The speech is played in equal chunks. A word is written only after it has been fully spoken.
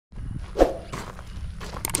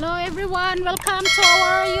Hello everyone, welcome to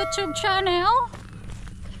our YouTube channel.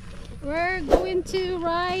 We're going to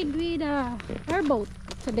ride with a airboat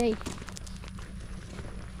today.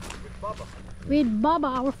 With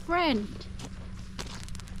Bubba, our friend.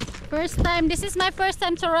 This is my first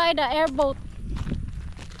time to ride an airboat.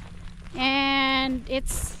 And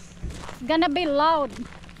it's gonna be loud.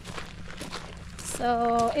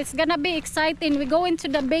 So it's gonna be exciting. We go into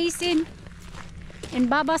the basin in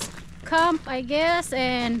Bubba's camp, I guess,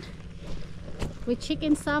 and we check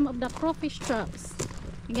in some of the crawfish traps.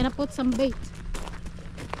 We're gonna put some bait.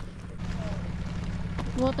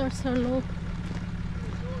 Waters are low.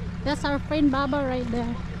 That's our friend Bubba right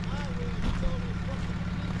there.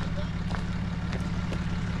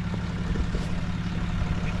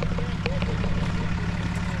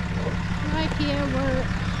 Right here we're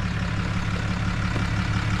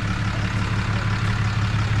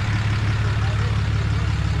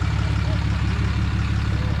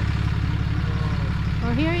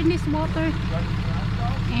here in this water,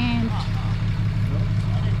 and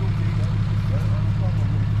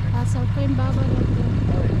that's our friend Bubba right there.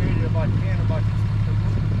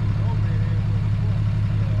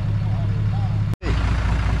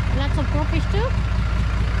 Lots of crawfish too?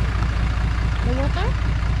 The water?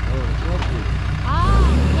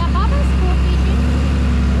 Ah, yeah, Bubba's crawfishing.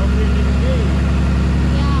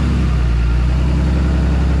 Yeah.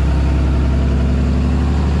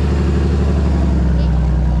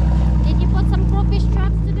 Did you put some crawfish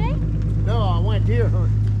traps today? No, I went deer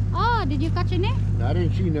hunting. Oh, did you catch any? No, I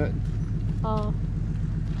didn't see nothing. Oh.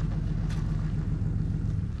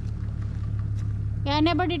 Yeah, I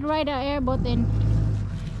never did ride an airboat in.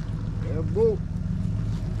 Airboat.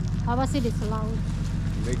 How was it? It's loud.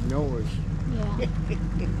 Big noise. Yeah.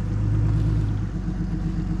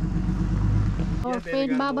 Our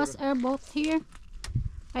friend Bubba's airboat here.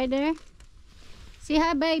 Right there. Say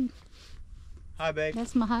hi, babe. Hi, babe.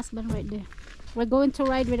 That's my husband right there. We're going to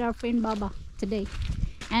ride with our friend Bubba today.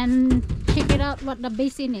 And check it out what the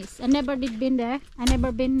basin is. I never did been there. I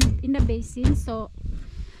never been in the basin. So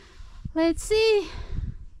let's see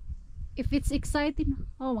if it's exciting.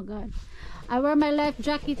 Oh my god. I wear my life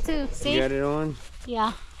jacket too. See? You got it on?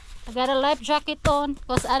 Yeah. I got a life jacket on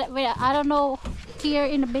because I don't know here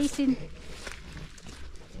in the basin.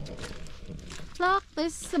 Look,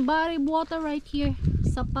 this is a body of water right here.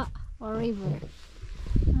 Sapa or river.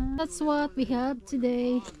 That's what we have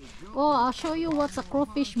today. Oh, I'll show you what's a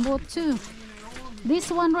crawfish boat too.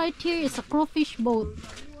 This one right here is a crawfish boat.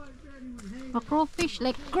 A crawfish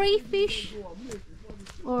like crayfish.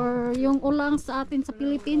 Or yung ulang sa atin sa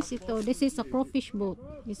Philippines, ito. This is a crawfish boat.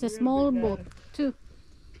 It's a small boat too.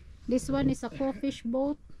 This one is a crawfish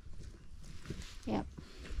boat. Yep.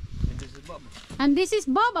 And this is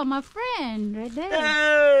Bubba, my friend, right there.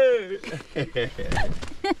 Hey!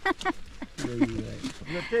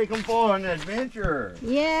 I'm gonna take them for an adventure.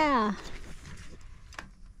 Yeah.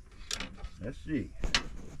 Let's see.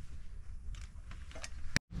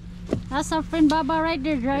 That's our friend Bubba right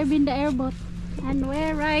there driving the airboat. And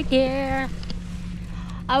we're right here.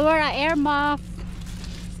 I wear an air muff.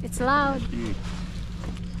 It's loud.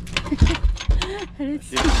 Let's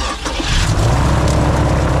see.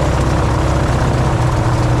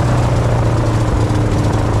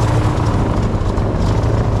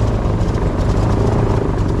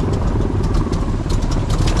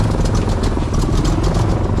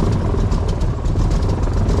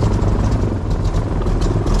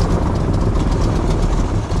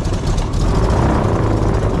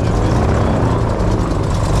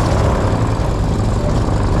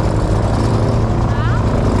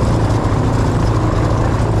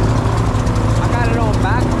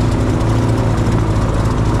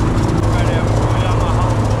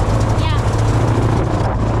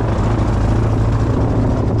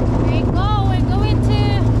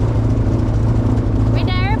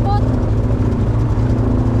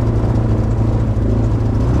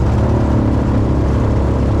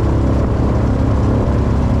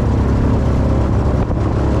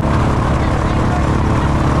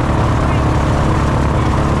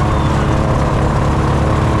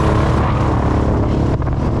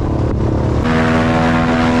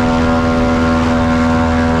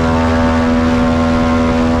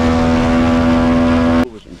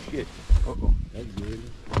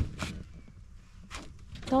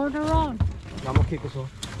 Turn around. I'm gonna kick us off.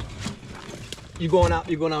 You going out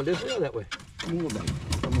this way or that way? I'm gonna go back.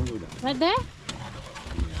 I'm gonna go down. Right there?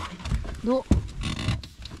 Do.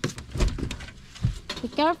 Be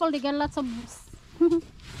careful, they got lots of What you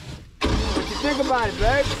think about it,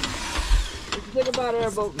 babe? What you think about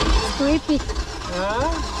Airboat? creepy. Huh?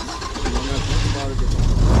 I'm not thinking about it.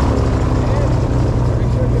 Make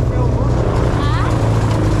sure you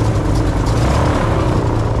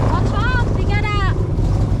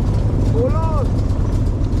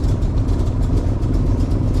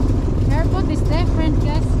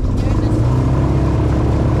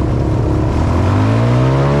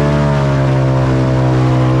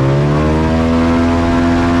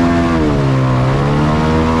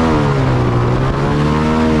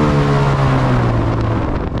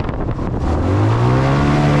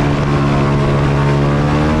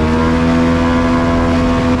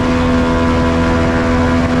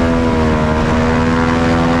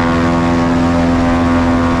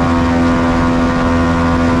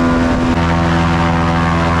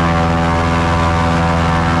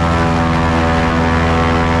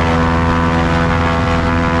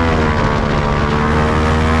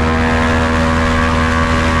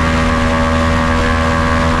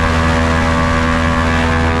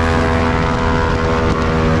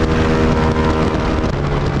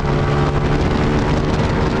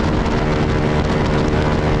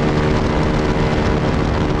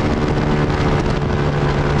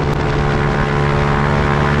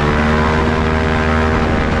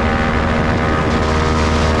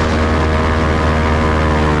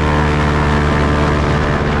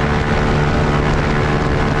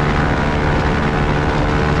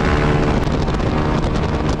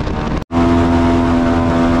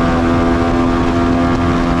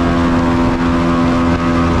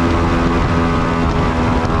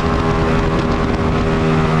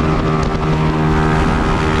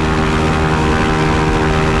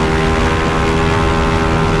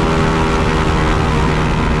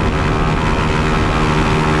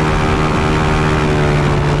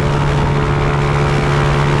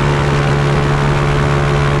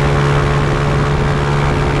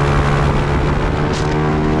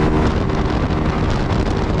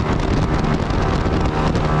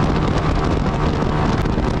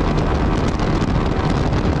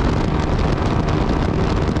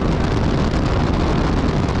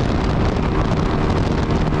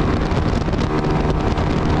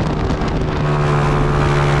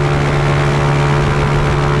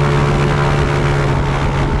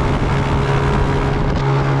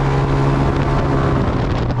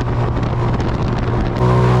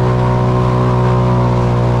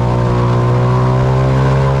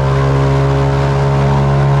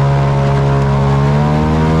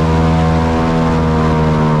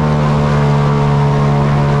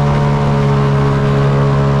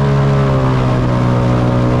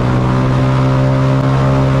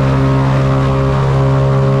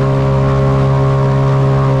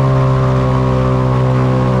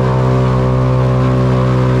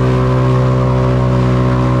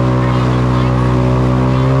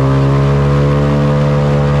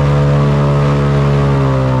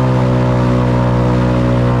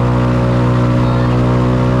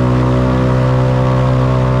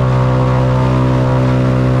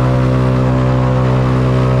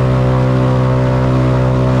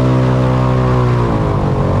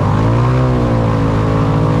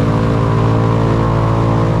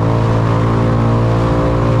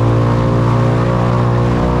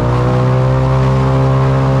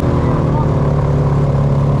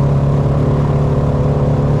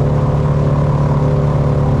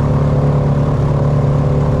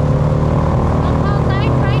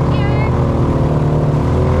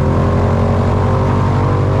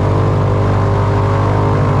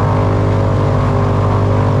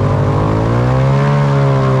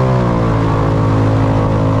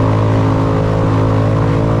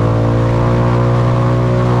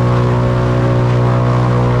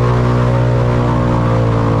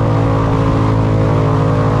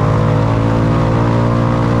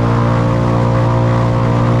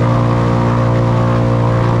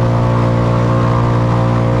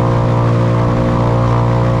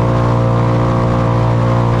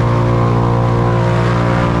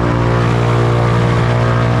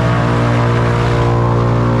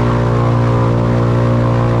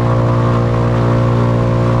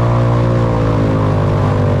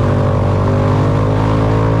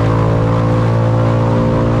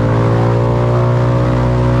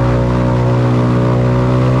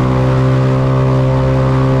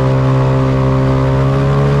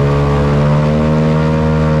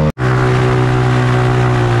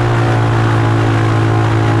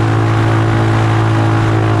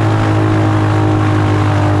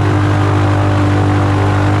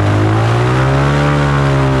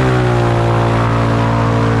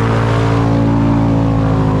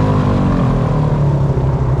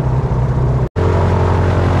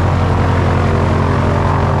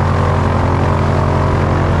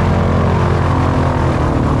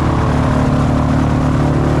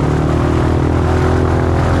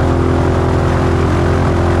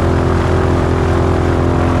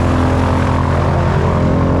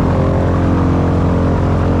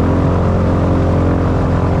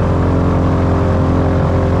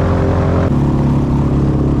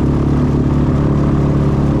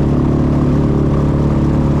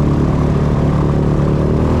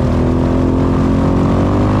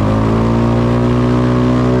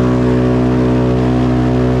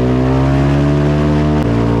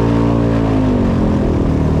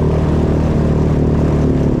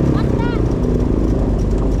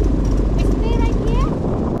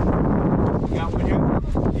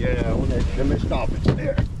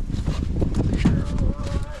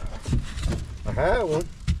had one.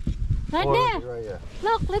 Right Oh, there. Right here.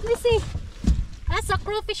 Look, let me see. That's a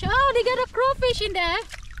crawfish. Oh, they got a crawfish in there.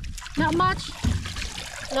 Not much.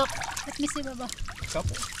 Look, let me see, Bubba.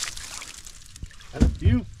 Couple. And a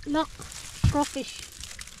few. Look, crawfish.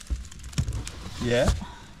 Yeah.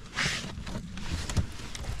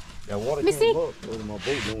 That water Let me can't see. go up so my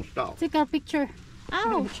boat don't stop. Take our picture.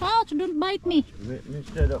 Ouch, ouch, don't bite me. Let me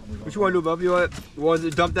set up. What you want to do, Bubba? You want to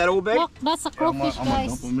dump that old bait? Look, that's a crawfish, I'm gonna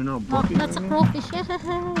guys. dump 'em in our Look, bucket. that's a crawfish.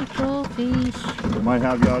 Crawfish. We might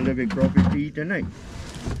have y'all living crawfish to eat tonight.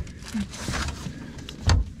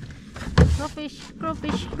 Crawfish,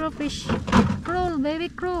 crawfish, crawfish. Crawl, baby,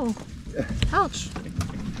 crawl. Ouch.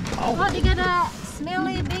 Oh, they got a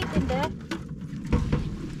smelly bait in there.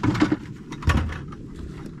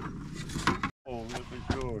 Oh, look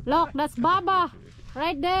at yours. Look, that's Bubba.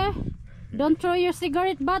 Right there. Don't throw your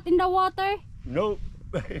cigarette butt in the water. Nope.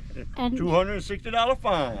 And $260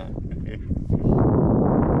 fine.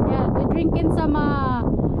 yeah, they're drinking some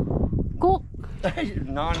Coke.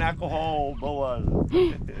 Non-alcohol boas.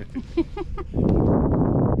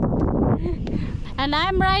 And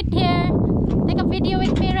I'm right here. Take a video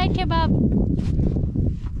with me right here, Bob.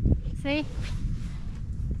 See?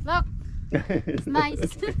 Look, it's nice.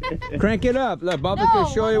 Crank it up. Look, Bubba No,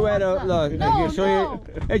 can show you where to no, look. no, I can show no.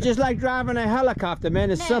 you. It's just like driving a helicopter,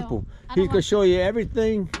 man. It's No, simple. I He don't can want show you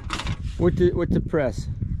everything with the press.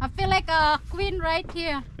 I feel like a queen right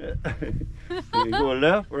here. You go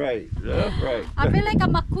left, right, right. I feel like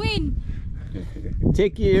I'm a queen.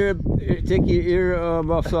 Take your ear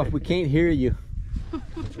muffs off. We can't hear you.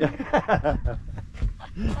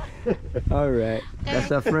 All right,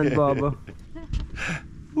 that's our friend Bubba.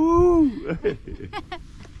 Woo!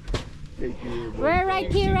 We're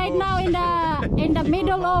right here right now in the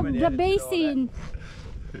middle of the basin.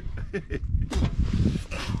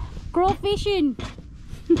 Crawfishing.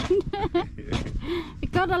 We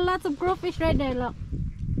got a lot of crawfish right there, look.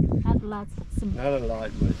 Not lots. Some. Not a lot,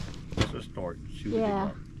 but it's a start. See what they Yeah.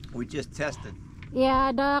 got. We just tested.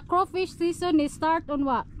 Yeah, the crawfish season is start on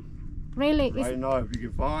what? Really? It's, Right now, if you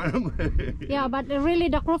can find them. yeah, but really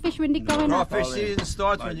the crawfish when they coming up. Crawfish season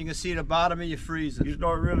starts when you can see the bottom of your freezer. You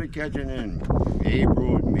start really catching in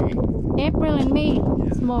April and May. April and May.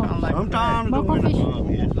 It's more. Sometimes the More winter fish. time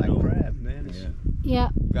hits, Like though. crab, man. It's Yeah.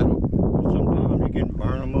 got Sometimes you can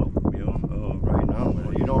burn them up, you know. Right now,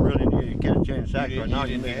 you don't really need to catch 10 sacks. Right now,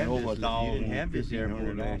 you're making over 1,000. You didn't have this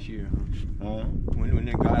airboat last year, huh? Huh? When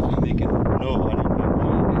the guys were making. No, I didn't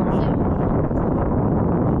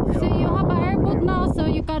have So you have an airboat now, so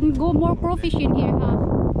you can go more crawfish in here, huh?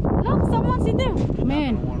 Look, someone's in there.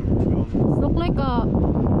 Man, it look like a.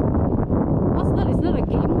 What's that? Is that a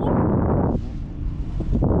game war?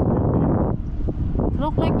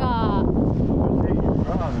 Look like a.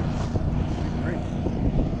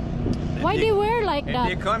 Why do you wear like If that?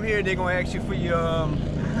 they come here, they're gonna ask you for your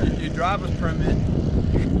driver's permit.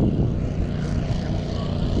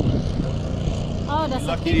 Oh, that's a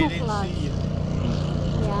Lucky they didn't camouflage. see you.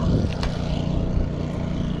 Yeah.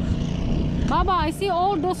 Baba, I see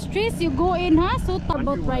all those trees you go in, huh? So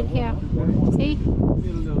boat right here. See?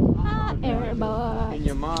 Ah, airboat. In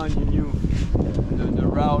your mind, you knew the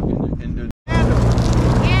route and the.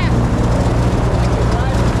 Yeah.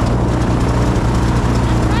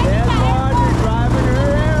 There's Margie driving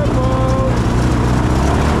her airboat.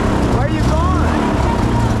 Where are you going?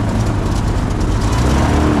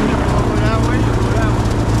 Go that way. Go that way.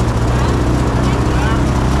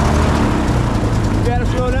 You gotta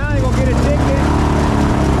slow down. You're gonna get a ticket.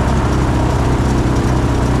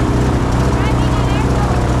 Driving an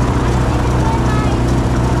airboat.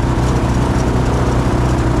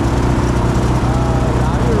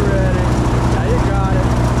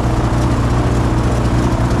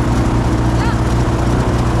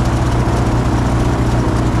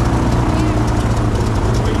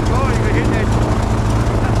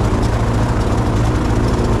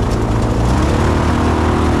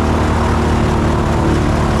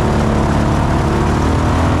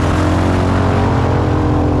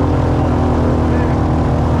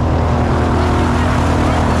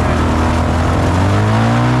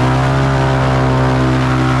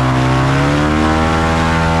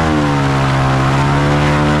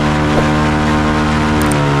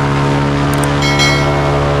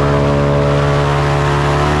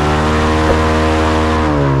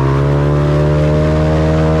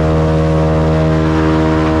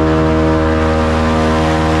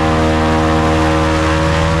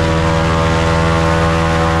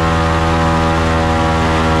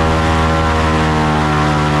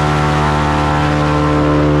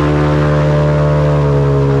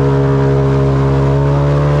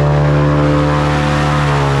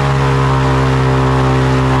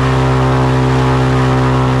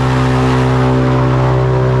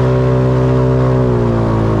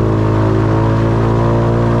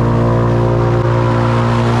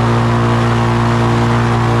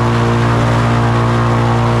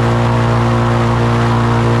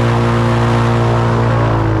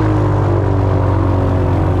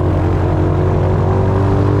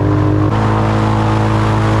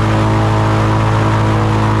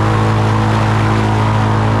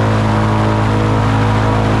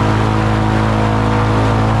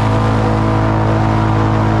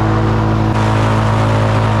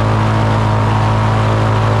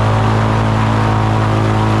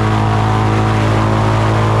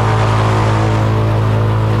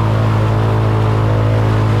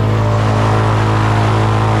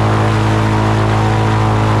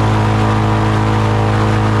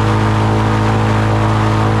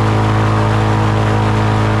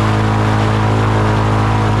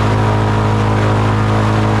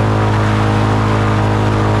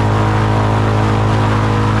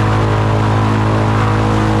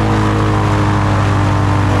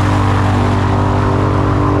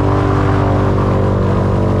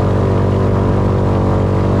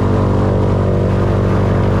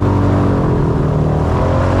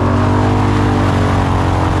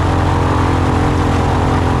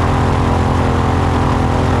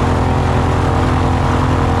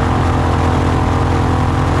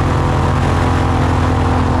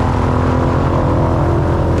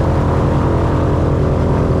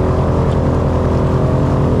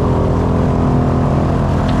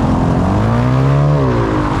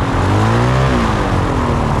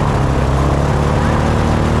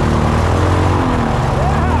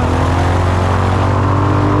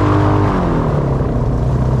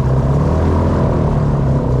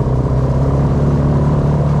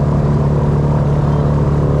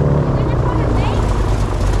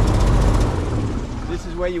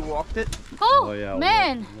 where you walked it? Oh, yeah,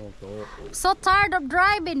 man, so tired of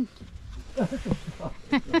driving.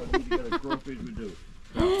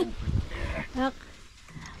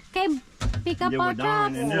 Okay, pick up They our were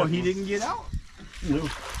down traps. in Oh, he didn't get out. No.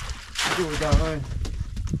 They were down.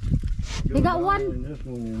 They got down one. in this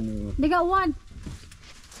one. They got one.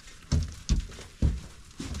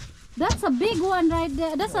 That's a big one right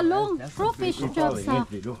there. That's a long crawfish traps. Huh?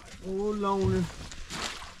 Oh, lonely.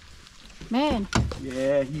 Man,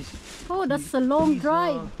 Yeah, he's. oh, that's a long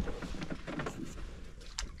drive.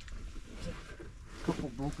 Couple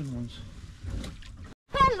broken ones.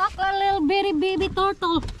 Hey, look, a little bitty baby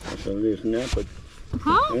turtle. That's a little snapper.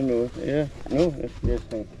 Huh? You know, yeah. No, that's this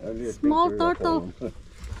thing. Small turtle.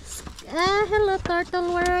 Hello,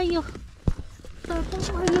 turtle. Where are you? Turtle,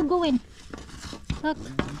 where are you going? Look,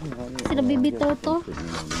 see the baby turtle?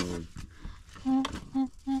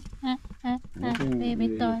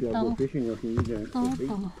 Baby turtle.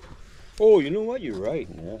 Turtle. Oh, you know what? You're right.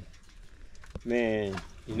 Yeah. Man,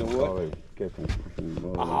 you know what? Always catching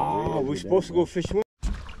Ah, we're supposed to go fishing.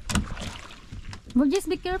 Well, just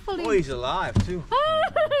be careful. Oh, he's alive too.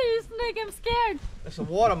 You snake, I'm scared. That's a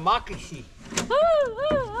water moccasin.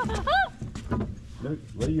 Look,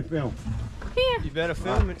 what do you film? Here. You better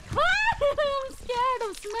film it. I'm scared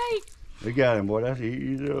of snake. We got him, boy.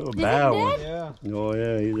 He's a Is bad it one. dead? Yeah. Oh,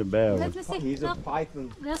 yeah, he's a bad Let one. me see. He's a Look,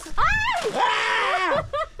 python. that's, ah!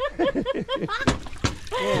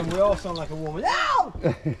 Man, we all sound like a woman. Ow!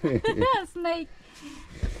 Snake.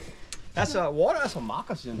 That's a water. That's a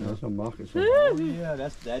moccasin. That's a moccasin. Oh yeah,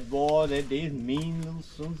 that's that boy. These mean little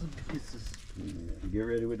sons of bitches. Get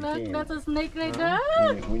ready with the Look, can. that's a snake right there.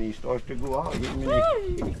 When he starts to go out, hit him in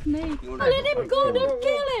the Snake. Oh, let him go, don't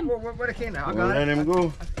kill him. Where the can? I Don't got let it. him go.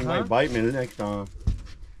 He Huh? might bite me the next time.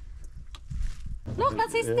 Look,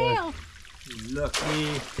 that's his Yeah. tail.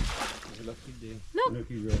 Lucky. Lucky day. Look,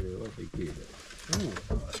 he's ready. I'll take care of that. Ooh,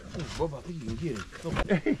 Bubba, I think you can get him.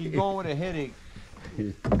 Look, he's going with a headache.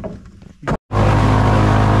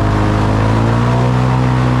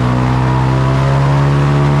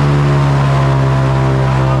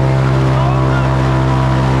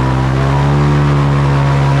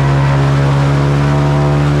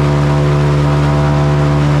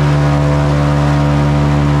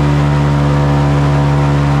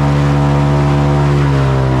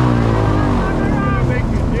 Make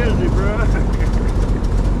you dizzy, bro.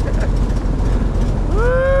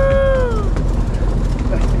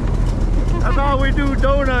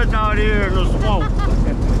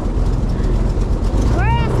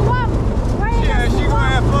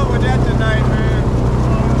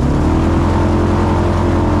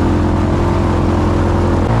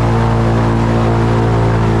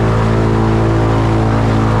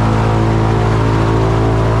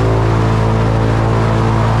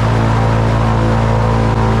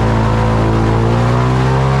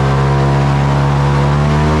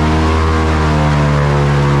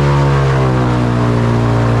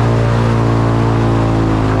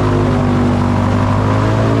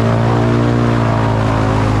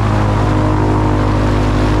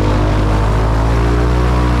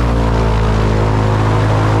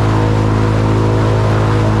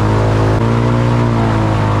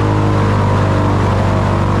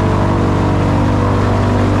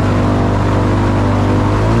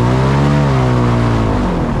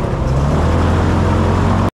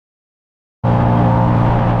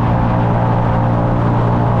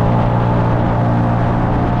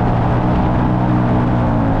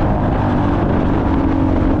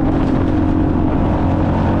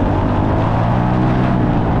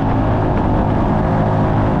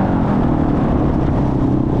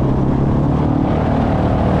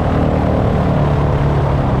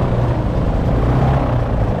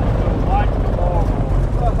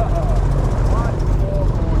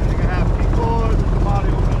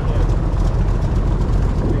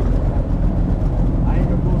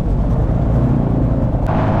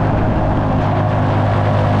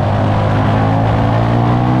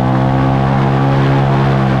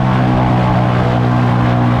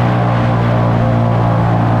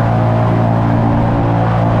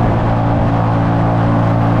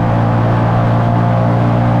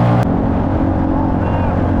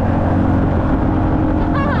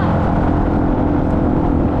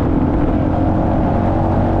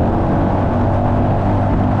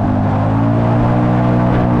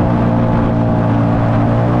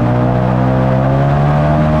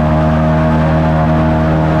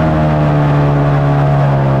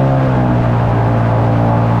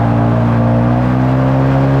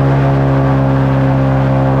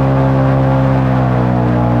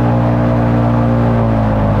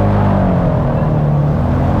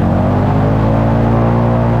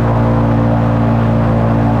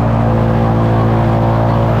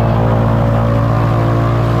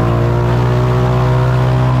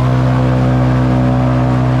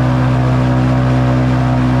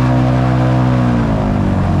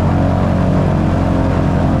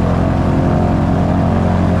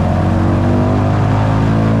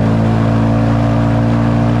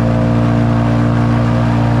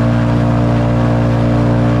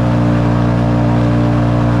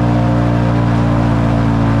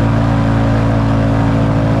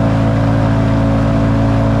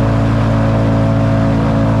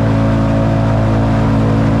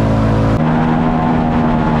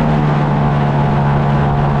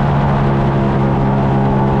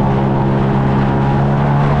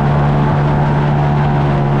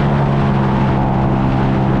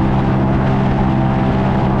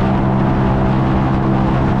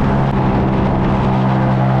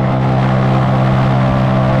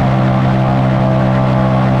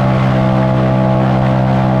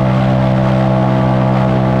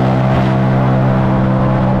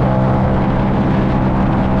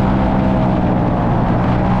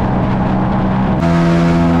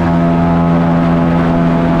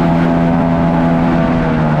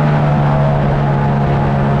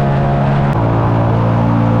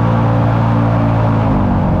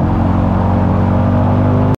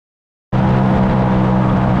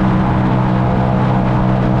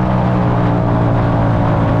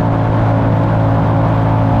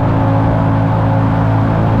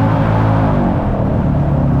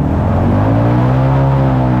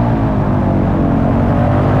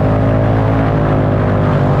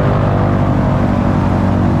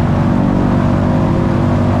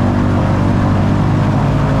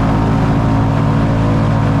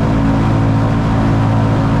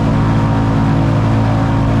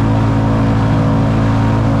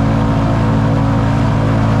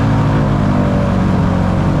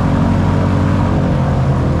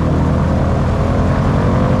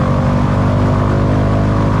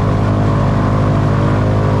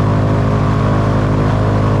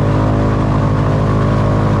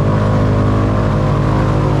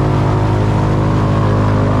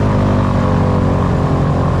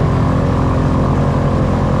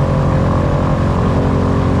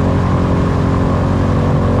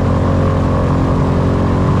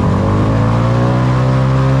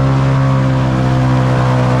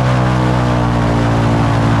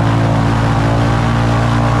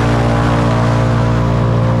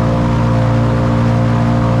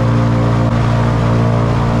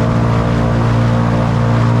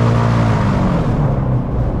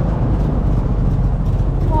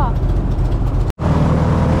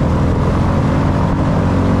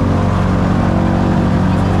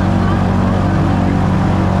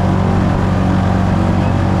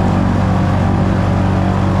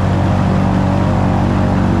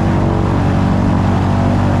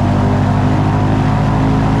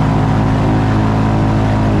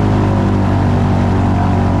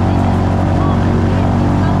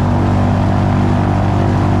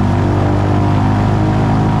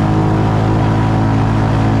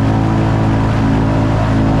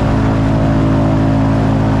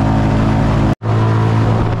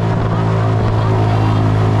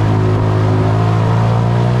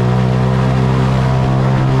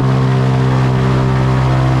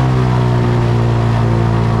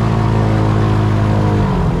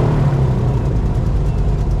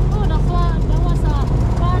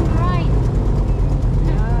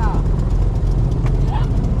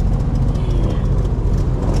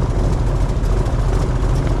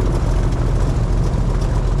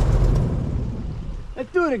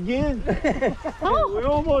 it again. Oh, We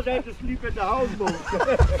almost had to sleep at the houseboat.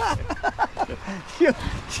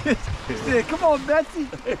 Come on, Betsy.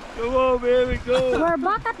 Come on, baby, go. we're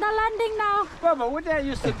back at the landing now. Bubba, what that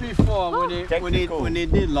used to be for when they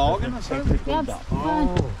did logging or something? Yep, fun.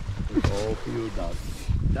 All fueled up.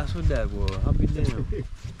 That's what that was. I'll be damned.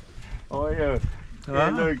 Oh yeah.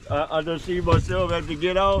 Huh? Hey, look, I just see myself have to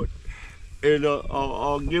get out and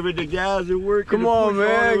I'll give it the guys that work. Come on,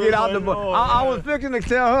 man, get out the boat. I was fixing to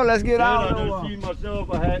tell her, let's get out. I just see myself.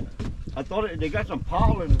 I thought they got some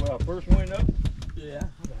pollen when I first went up. Yeah.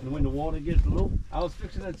 And when the water gets low. I was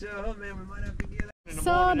fixing to tell her, man, we might have to get out.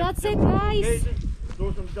 So that's it, guys.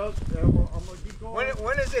 Throw some ducks. I'm gonna keep going.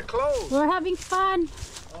 When is it closed? We're having fun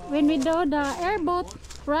when we do the airboat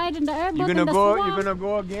ride in the airboat in the swamp, You gonna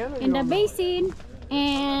go again? in the basin,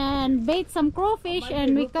 and bait some crawfish,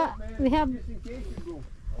 and we have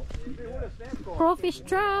crawfish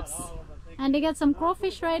traps, and they got some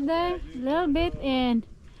crawfish right there, a little bit, and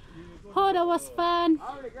oh, that was fun.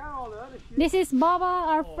 This is Bubba,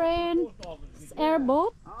 our friend,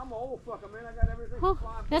 airboat. I'm an old fucker, man. I got everything. Oh,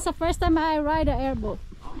 that's the first time I ride an airboat,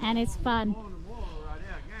 and it's fun.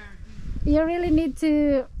 You really need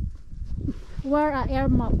to wear an air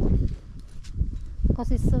muff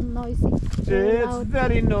because it's so noisy. Very It's loud.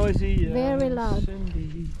 very noisy. Yes, Very loud.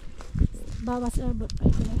 indeed. Baba's airboat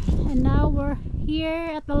right there. And now we're here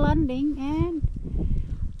at the landing and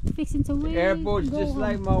fixing to wait. Airboat's just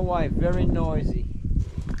like my wife, very noisy.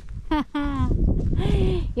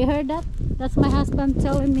 You heard that? That's my husband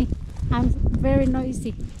telling me I'm very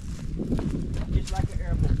noisy. Just like an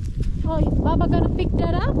airboat. Oh, Baba gonna pick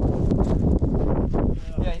that up?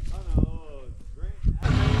 Yeah,